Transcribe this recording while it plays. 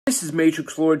This is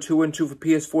Matrix Lord 212 for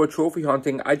PS4 trophy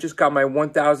hunting. I just got my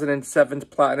 1007th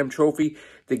Platinum trophy.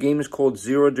 The game is called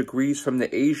 0 Degrees from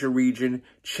the Asia region.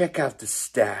 Check out the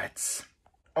stats.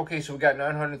 Okay, so we got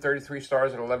 933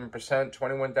 stars at 11%,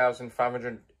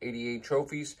 21,588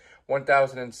 trophies,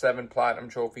 1,007 Platinum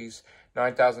trophies,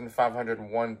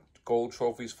 9,501 Gold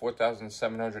trophies,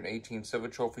 4,718 Silver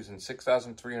trophies, and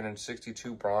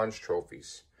 6,362 Bronze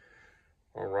trophies.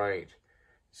 All right.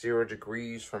 0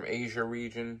 Degrees from Asia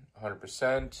region,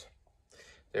 100%.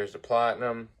 There's the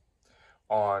Platinum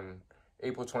on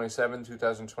April 27,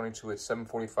 2022 at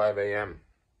 7:45 a.m.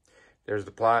 There's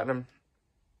the Platinum.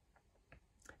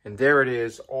 And there it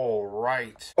is. All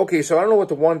right. Okay, so I don't know what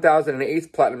the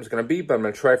 1008th Platinum is going to be, but I'm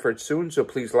going to try for it soon. So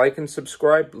please like and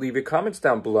subscribe. Leave your comments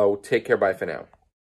down below. Take care. Bye for now.